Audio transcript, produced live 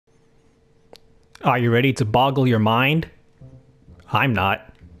Are you ready to boggle your mind? I'm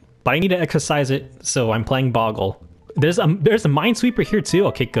not. But I need to exercise it, so I'm playing Boggle. There's a Minesweeper here too.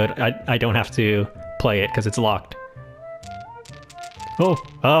 Okay, good. I don't have to play it because it's locked. Oh,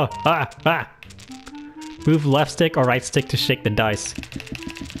 Move left stick or right stick to shake the dice.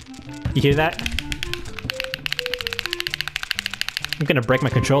 You hear that? I'm gonna break my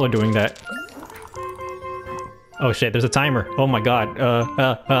controller doing that. Oh shit, there's a timer. Oh my god.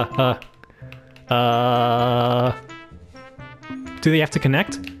 Do they have to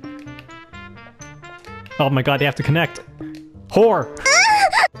connect? Oh my god, they have to connect. Whore!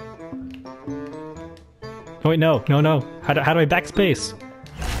 Oh wait, no. How do I backspace?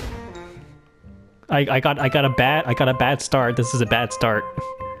 I got a bad start. This is a bad start.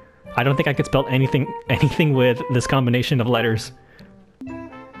 I don't think I could spell anything with this combination of letters.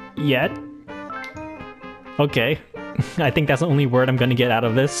 Yet. Okay. I think that's the only word I'm gonna get out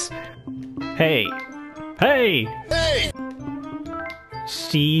of this. Hey. Hey! Hey!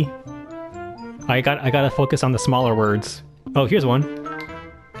 She. I gotta focus on the smaller words. Oh, here's one.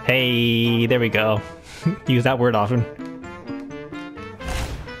 Hey, there we go. Use that word often.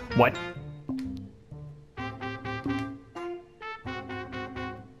 What?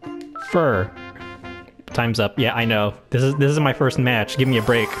 Fur. Time's up. Yeah, I know. This is my first match. Give me a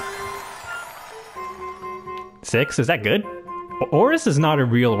break. 6? Is that good? Oris is not a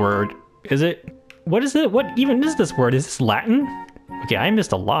real word, is it? What is it? What even is this word? Is this Latin? Okay, I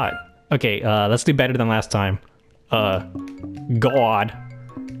missed a lot. Okay, let's do better than last time. God.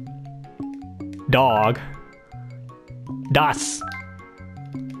 Dog. Das.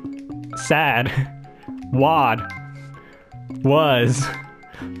 Sad. Wad. Was.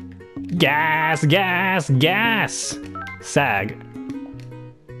 Gas. Sag.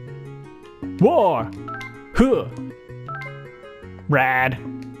 War. Huh. Rad.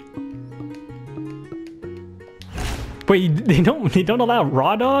 Wait, they don't allow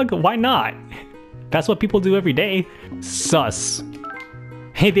raw dog? Why not? That's what people do every day. Sus.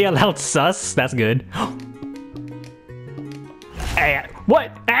 Hey, they allowed sus? That's good.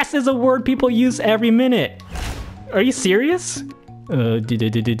 What? Ass is a word people use every minute. Are you serious? That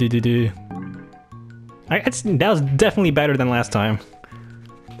was definitely better than last time.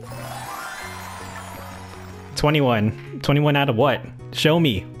 21. 21 out of what? Show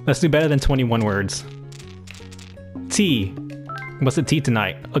me. Let's do better than 21 words. T. What's the T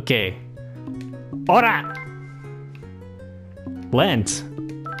tonight? Okay. Ora! Lent.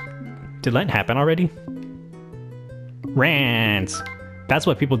 Did Lent happen already? Rant. That's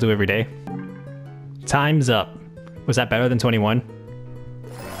what people do every day. Time's up. Was that better than 21?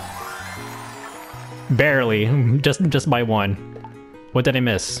 Barely. Just by 1. What did I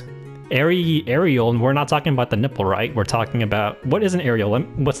miss? Aerial, we're not talking about the nipple, right? We're talking about... What is an aerial?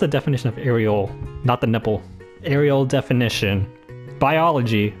 What's the definition of aerial? Not the nipple. Aerial definition.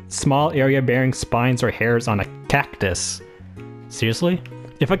 Biology. Small area bearing spines or hairs on a cactus. Seriously?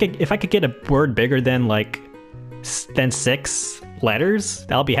 If I could get a word bigger than like... than 6 letters,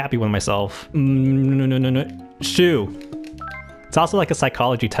 I'll be happy with myself. No. Shoe. It's also like a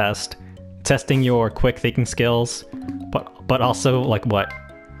psychology test. Testing your quick thinking skills. But also like what?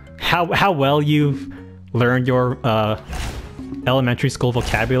 How well you've learned your elementary school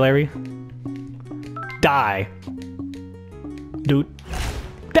vocabulary. Die. Dude.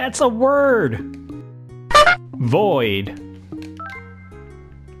 That's a word! Void.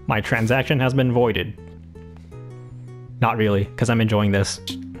 My transaction has been voided. Not really, because I'm enjoying this.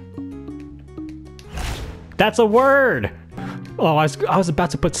 That's a word! Oh, I was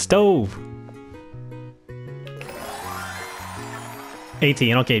about to put stove.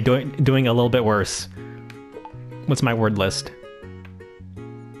 18, okay, doing a little bit worse. What's my word list?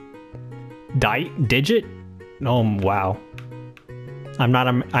 Digit? Oh wow. I'm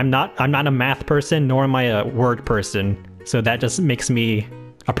not a math person, nor am I a word person. So that just makes me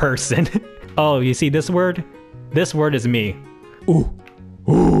a person. Oh, you see this word? This word is me. Ooh.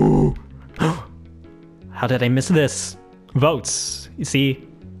 How did I miss this? Votes. You see,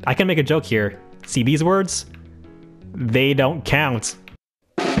 I can make a joke here. See these words? They don't count.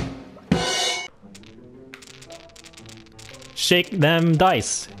 Shake them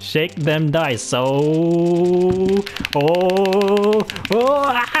dice. Shake them dice. So...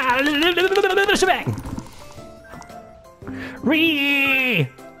 Shebang!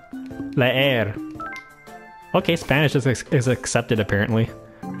 Leer. Okay, Spanish is accepted apparently.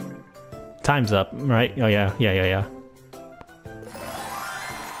 Time's up, right? Oh yeah.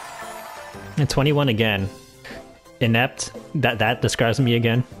 And 21 again. Inept. That describes me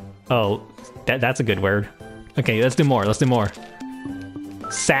again. Oh, that's a good word. Okay, let's do more.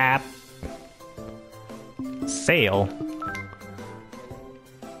 Sap. Sail.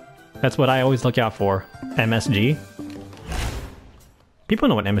 That's what I always look out for. MSG. People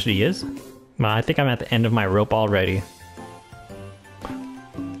know what MSG is. Well, I think I'm at the end of my rope already.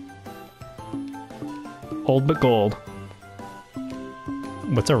 Old but gold.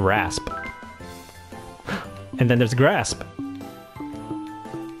 What's a rasp? And then there's grasp.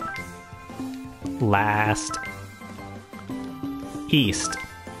 Last. East.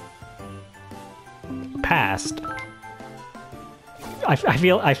 Past. I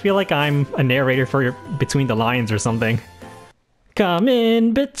feel like I'm a narrator for Between the Lions or something. Come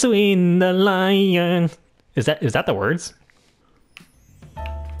in between the lions. Is that the words?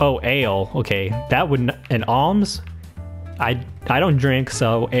 Oh, ale. Okay, that would and alms. I don't drink,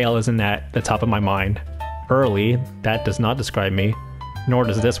 so ale isn't at the top of my mind. Early. That does not describe me, nor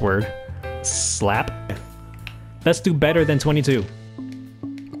does this word. Slap. Let's do better than 22.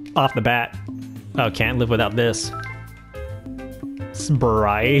 Off the bat. Oh, can't live without this.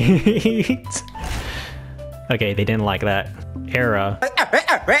 Sprite. Okay, they didn't like that. Era.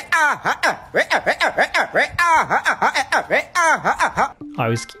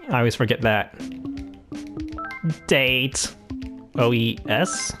 I always forget that. Date.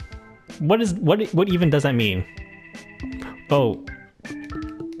 OES? What even does that mean? Oh.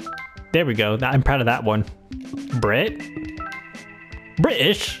 There we go. I'm proud of that one. British?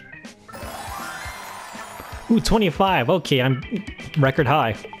 Ooh, 25. Okay, I'm record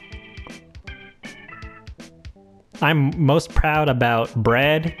high. I'm most proud about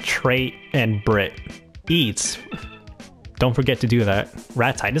bread, trait, and Brit. Eats. Don't forget to do that.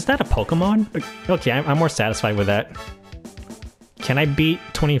 Ratite. Is that a Pokemon? Okay, I'm more satisfied with that. Can I beat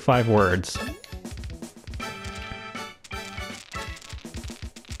 25 words?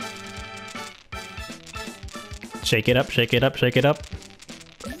 Shake it up, shake it up, shake it up.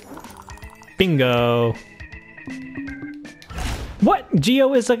 Bingo. What?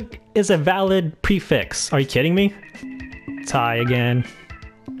 Geo is a valid prefix. Are you kidding me? Tie again.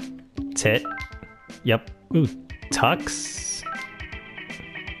 Tit. Yep. Ooh, tux.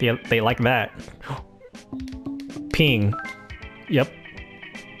 They like that. Ping. Yep.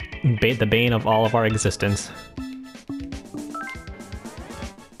 The bane of all of our existence.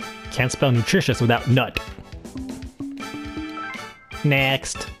 Can't spell nutritious without nut.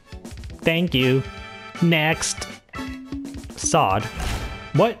 Next. Thank you. Next. Sod.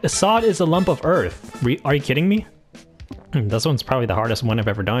 What? A sod is a lump of earth. Are you kidding me? This one's probably the hardest one I've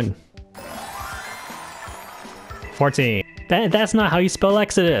ever done. 14. That's not how you spell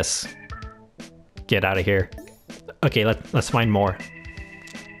Exodus. Get out of here. Okay, let's find more.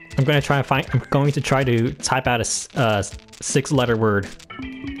 I'm going to try to type out a 6-letter word.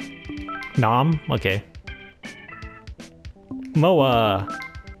 Nom? Okay. Moa.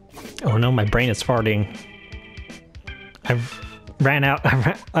 Oh no, my brain is farting. I ran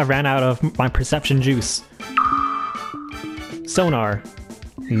out of my perception juice. Sonar.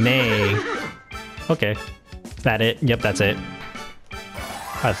 Nay. Okay. Is that it? Yep, that's it.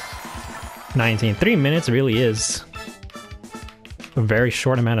 That's 19. 3 minutes really is a very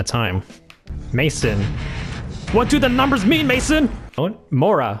short amount of time. Mason. What do the numbers mean, Mason? Oh,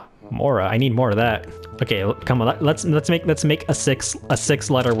 Mora. Mora. I need more of that. Okay, come on. Let's make a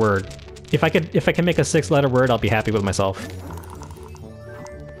 6-letter word. If I can make a 6-letter word, I'll be happy with myself.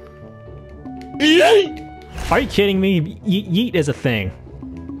 Yeet! Are you kidding me? Yeet is a thing.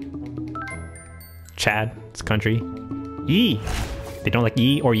 Chad, it's country. Yee. They don't like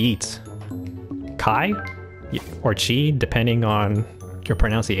yee or yeet. Kai or chi, depending on your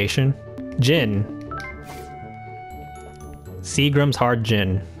pronunciation. Gin. Seagram's hard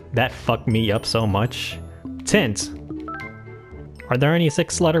gin. That fucked me up so much. Tint. Are there any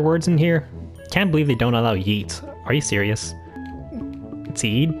 6-letter words in here? Can't believe they don't allow yeet. Are you serious?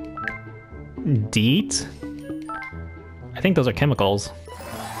 Teed? Deet? I think those are chemicals.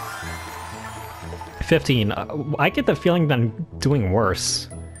 15. I get the feeling that I'm doing worse.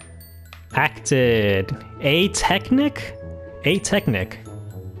 Acted. Atechnic? Atechnic.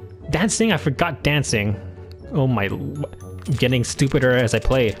 Dancing? I forgot dancing. Oh my... I'm getting stupider as I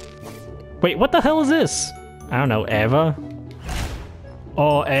play. Wait, what the hell is this? I don't know, Eva?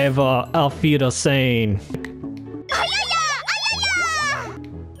 Oh, Eva, auf Wiedersehen.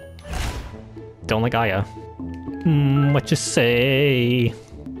 Don't like Aya. What you say?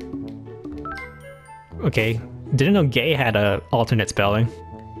 Okay, didn't know gay had a alternate spelling.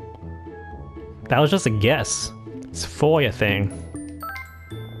 That was just a guess. It's fully a thing.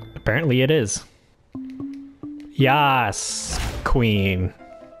 Apparently it is. Yas, queen.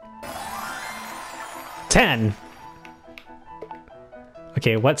 10.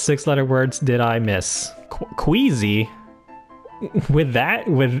 Okay, what 6-letter words did I miss? Queasy? With that?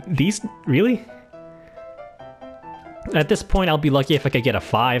 With these? Really? At this point, I'll be lucky if I could get a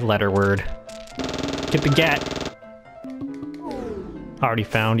 5-letter word. Get the gat. Already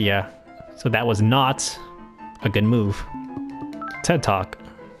found, yeah. So that was not a good move. TED Talk.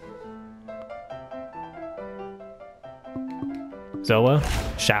 Zoa?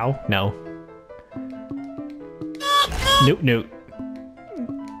 Shao? No. Newt Newt.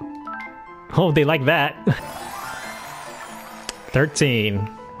 Oh, they like that. 13.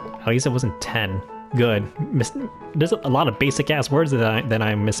 At least it wasn't 10. Good. There's a lot of basic ass words that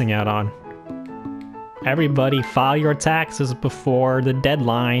I'm missing out on. Everybody file your taxes before the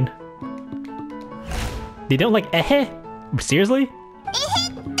deadline. They don't like ehe? Seriously?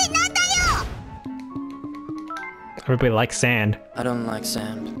 Everybody likes sand. I don't like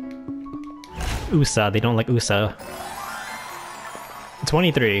sand. USA, they don't like USA.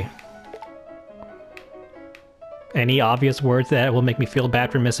 23. Any obvious words that will make me feel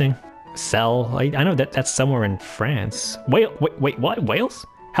bad for missing? Sell. I know that's somewhere in France. Wait, what? Wales?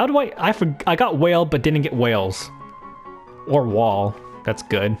 How do I got whale but didn't get whales. Or wall. That's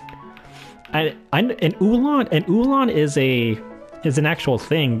good. An Ulan is an actual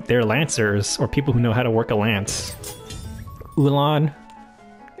thing. They're lancers or people who know how to work a lance. Ulan,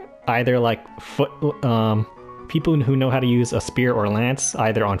 either like foot people who know how to use a spear or lance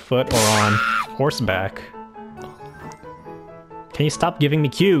either on foot or on horseback. Can you stop giving me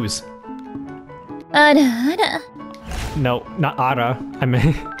cues? Ara. No, not Ara. I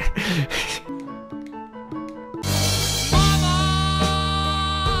mean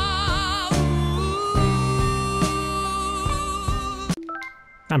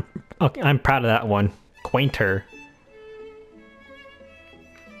I'm proud of that one. Quainter.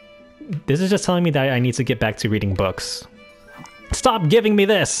 This is just telling me that I need to get back to reading books. Stop giving me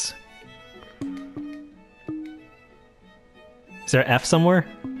this! Is there an F somewhere?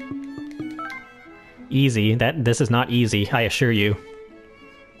 Easy. This is not easy, I assure you.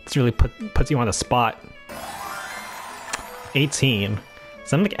 This really puts you on the spot. 18.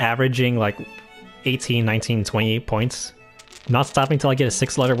 So I'm like averaging like 18, 19, 28 points. I'm not stopping until I get a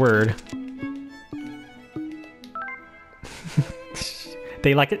 6-letter word.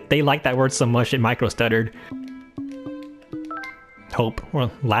 They like that word so much it micro stuttered. Hope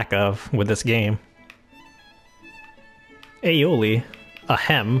or lack of with this game. Aioli,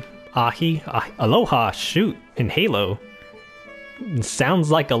 ahem, ahi, aloha, shoot, and Halo. It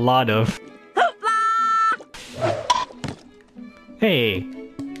sounds like a lot of. Hey.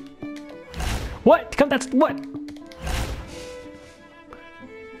 What? Come, that's what?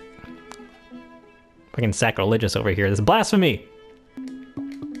 Fucking sacrilegious over here. This is blasphemy.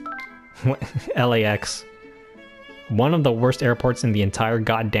 LAX. One of the worst airports in the entire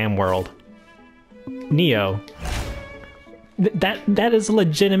goddamn world. Neo. That is a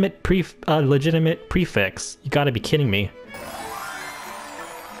legitimate prefix. You gotta be kidding me.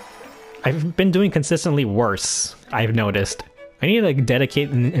 I've been doing consistently worse, I've noticed. I need to like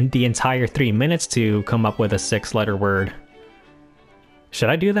dedicate the entire 3 minutes to come up with a 6-letter word. Should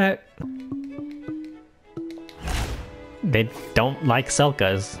I do that? They don't like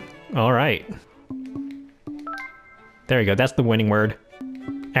Selkas. Alright. There we go, that's the winning word.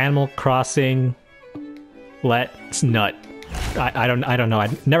 Animal Crossing. Let's nut. I don't know,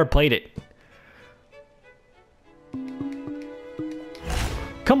 I've never played it.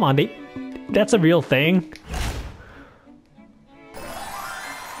 Come on, that's a real thing.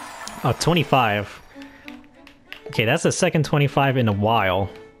 Oh, 25. Okay, that's the second 25 in a while.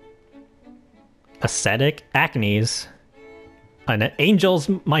 Ascetic, Acnes. Angels,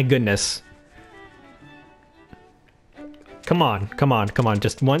 my goodness. Come on,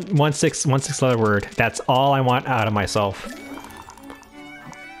 just one 6-letter word. That's all I want out of myself.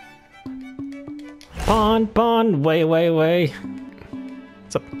 Pon, way.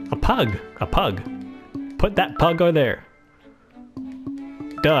 It's a pug. Put that pug over there.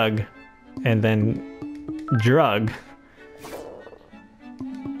 Doug. And then drug.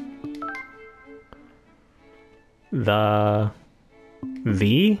 The.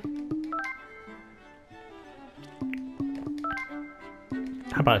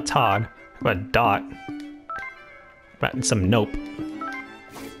 How about a Todd? How about a dot? How about some nope?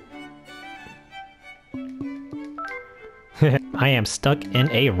 I am stuck in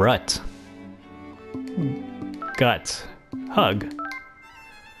a rut. Gut. Hug.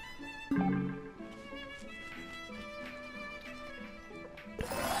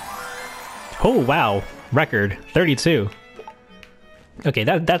 Oh wow, record 32. Okay,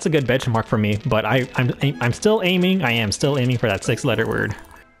 that's a good benchmark for me, but I'm still aiming. I am still aiming for that 6-letter word.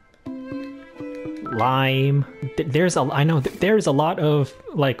 Lime. I know there's a lot of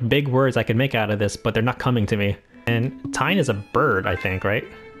like big words I could make out of this, but they're not coming to me. And tine is a bird, I think, right?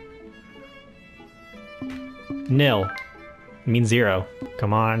 Nil means 0.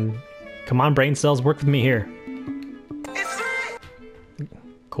 Come on, brain cells, work with me here.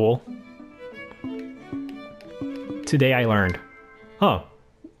 Cool. Today I learned. Oh,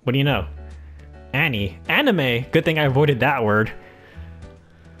 what do you know? Annie. Anime. Good thing I avoided that word.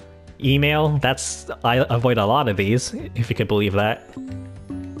 Email. I avoid a lot of these, if you could believe that.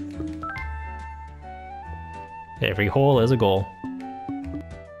 Every hole is a goal.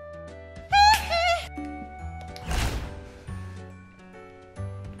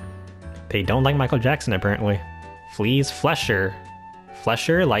 They don't like Michael Jackson, apparently. Fleas. Flesher.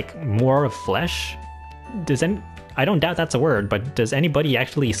 Flesher? Like more of flesh? I don't doubt that's a word, but does anybody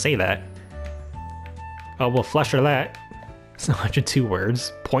actually say that? Oh, well, flesher that. It's 102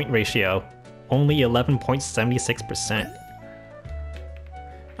 words. Point ratio. Only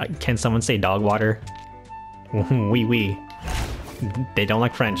 11.76%. Can someone say dog water? Oui, oui. They don't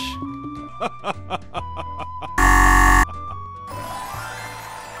like French.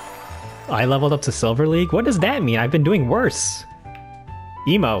 I leveled up to Silver League? What does that mean? I've been doing worse.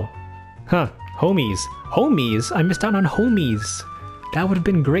 Emo. Huh. Homies. Homies? I missed out on homies. That would have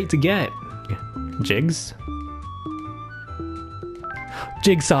been great to get. Jigs?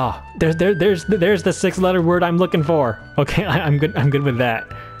 Jigsaw. There's the 6-letter word I'm looking for. Okay, I'm good with that.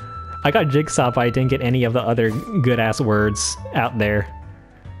 I got jigsaw, but I didn't get any of the other good-ass words out there.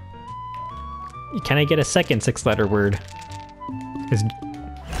 Can I get a second 6-letter word?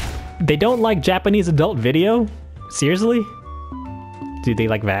 They don't like Japanese adult video? Seriously? Do they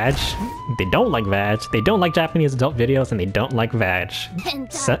like vag? They don't like vag. They don't like Japanese adult videos, and they don't like vag.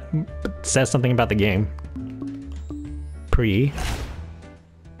 Says something about the game. Pre.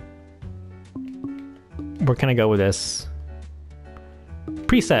 Where can I go with this?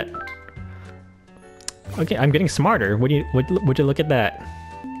 Preset. Okay, I'm getting smarter. Would you look at that?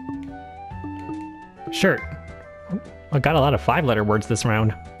 Shirt. I got a lot of 5-letter words this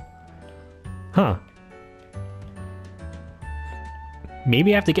round. Huh.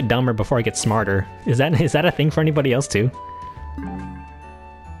 Maybe I have to get dumber before I get smarter. Is that a thing for anybody else too?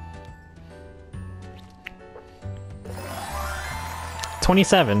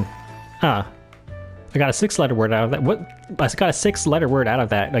 $27. Huh. I got a 6-letter word out of that. What? I got a 6-letter word out of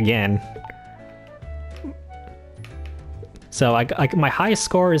that again. So my highest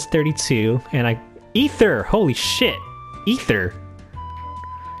score is 32, and Ether! Holy shit! Ether!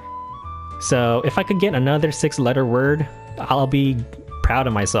 So if I could get another 6-letter word, I'll be proud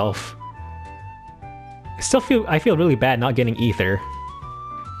of myself. I feel really bad not getting ether.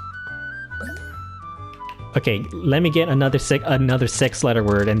 Okay, let me get another 6-letter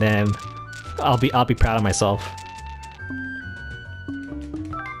word, and then I'll be proud of myself.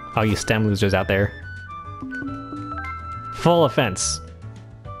 All you STEM losers out there. Full offense.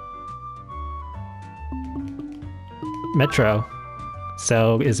 Metro.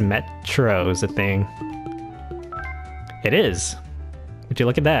 So is Metro's a thing? It is. Would you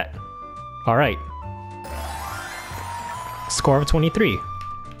look at that? All right. Score of 23.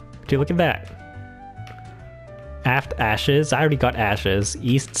 Would you look at that? Aft ashes. I already got ashes.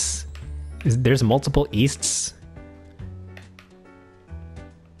 Easts. There's multiple easts.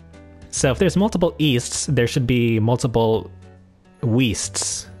 So if there's multiple easts, there should be multiple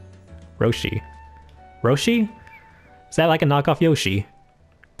weasts. Roshi. Roshi? Is that like a knockoff Yoshi?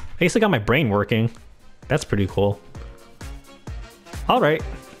 I guess I got my brain working. That's pretty cool. Alright.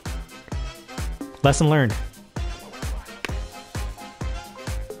 Lesson learned.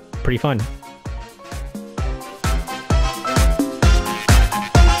 Pretty fun.